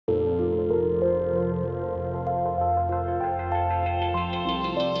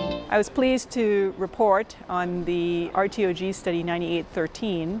I was pleased to report on the RTOG study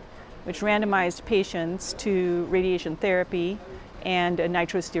 9813, which randomized patients to radiation therapy and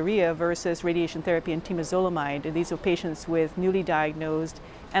nitrosourea versus radiation therapy and temozolomide. These were patients with newly diagnosed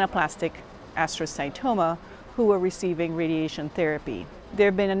anaplastic astrocytoma who were receiving radiation therapy. There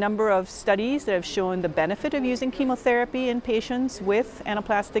have been a number of studies that have shown the benefit of using chemotherapy in patients with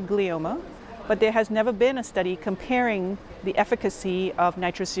anaplastic glioma, but there has never been a study comparing the efficacy of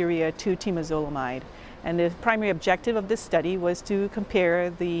nitrosourea to temozolomide. And the primary objective of this study was to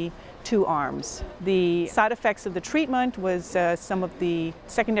compare the two arms. The side effects of the treatment was some of the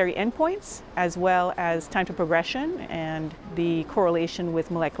secondary endpoints, as well as time to progression and the correlation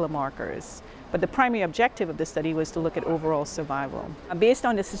with molecular markers. But the primary objective of the study was to look at overall survival. Based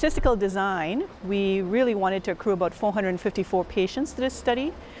on the statistical design, we really wanted to accrue about 454 patients to this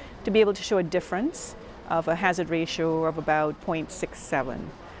study to be able to show a difference of a hazard ratio of about 0.67.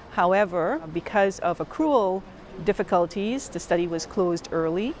 However, because of accrual difficulties, the study was closed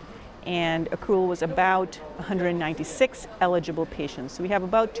early, and accrual was about 196 eligible patients. So we have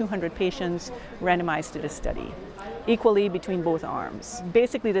about 200 patients randomized to this study, equally between both arms.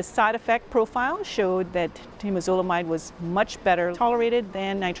 Basically, the side effect profile showed that temozolomide was much better tolerated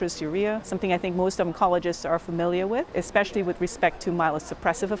than nitrosourea, something I think most oncologists are familiar with, especially with respect to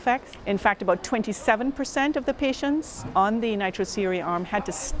myelosuppressive effects. In fact, about 27% of the patients on the nitrosourea arm had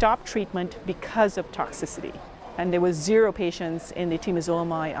to stop treatment because of toxicity. And there was 0 patients in the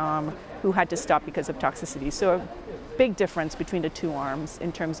temozolomide arm who had to stop because of toxicity. So a big difference between the two arms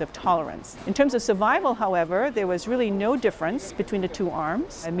in terms of tolerance. In terms of survival, however, there was really no difference between the two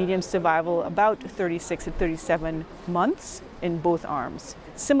arms. A median survival about 36 to 37 months in both arms.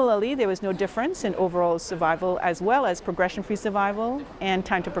 Similarly, there was no difference in overall survival as well as progression-free survival and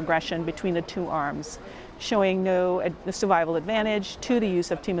time to progression between the two arms, showing no survival advantage to the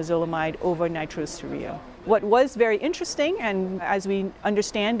use of temozolomide over nitrosourea. What was very interesting, and as we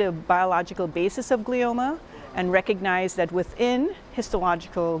understand the biological basis of glioma and recognize that within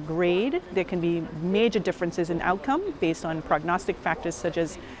histological grade there can be major differences in outcome based on prognostic factors such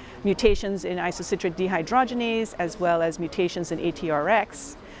as mutations in isocitrate dehydrogenase as well as mutations in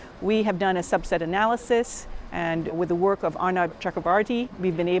ATRX, we have done a subset analysis, and with the work of Arnab Chakrabarty,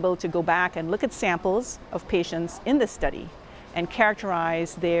 we've been able to go back and look at samples of patients in the study and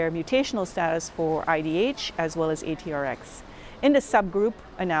characterize their mutational status for IDH as well as ATRX. In the subgroup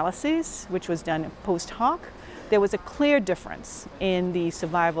analysis, which was done post hoc, there was a clear difference in the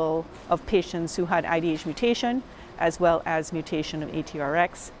survival of patients who had IDH mutation as well as mutation of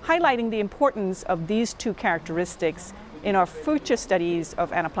ATRX, highlighting the importance of these two characteristics in our future studies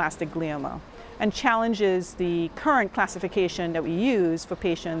of anaplastic glioma, and challenges the current classification that we use for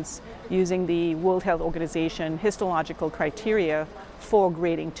patients using the World Health Organization histological criteria for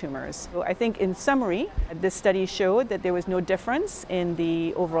grading tumors. So I think in summary, this study showed that there was no difference in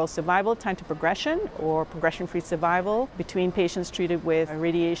the overall survival, time to progression, or progression-free survival between patients treated with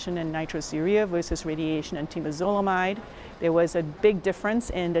radiation and nitrosourea versus radiation and temozolomide. There was a big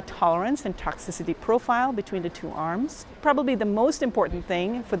difference in the tolerance and toxicity profile between the two arms. Probably the most important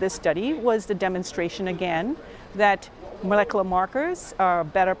thing for this study was the demonstration again that molecular markers are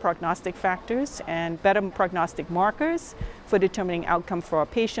better prognostic factors and better prognostic markers for determining outcome for our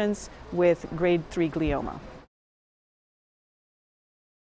patients with grade 3 glioma.